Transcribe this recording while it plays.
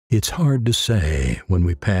It's hard to say when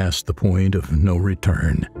we pass the point of no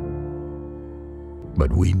return,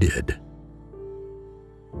 but we did.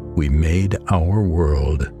 We made our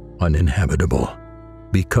world uninhabitable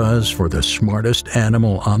because for the smartest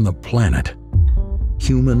animal on the planet,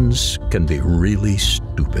 humans can be really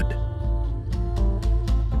stupid.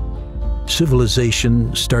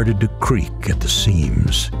 Civilization started to creak at the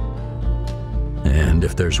seams. And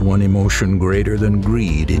if there's one emotion greater than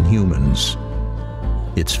greed in humans,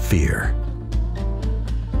 it's fear.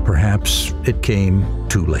 Perhaps it came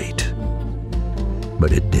too late,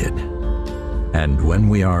 but it did. And when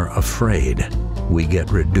we are afraid, we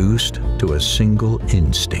get reduced to a single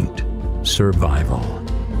instinct: survival.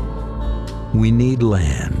 We need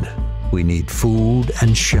land, we need food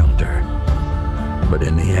and shelter, but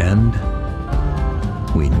in the end,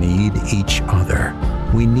 we need each other.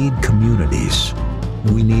 We need communities.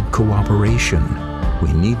 We need cooperation.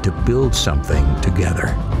 We need to build something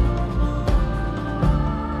together.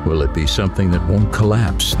 Will it be something that won't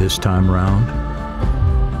collapse this time round?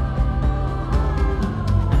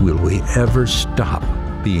 Will we ever stop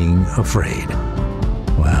being afraid?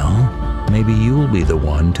 Well, maybe you'll be the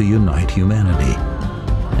one to unite humanity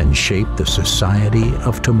and shape the society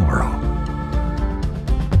of tomorrow.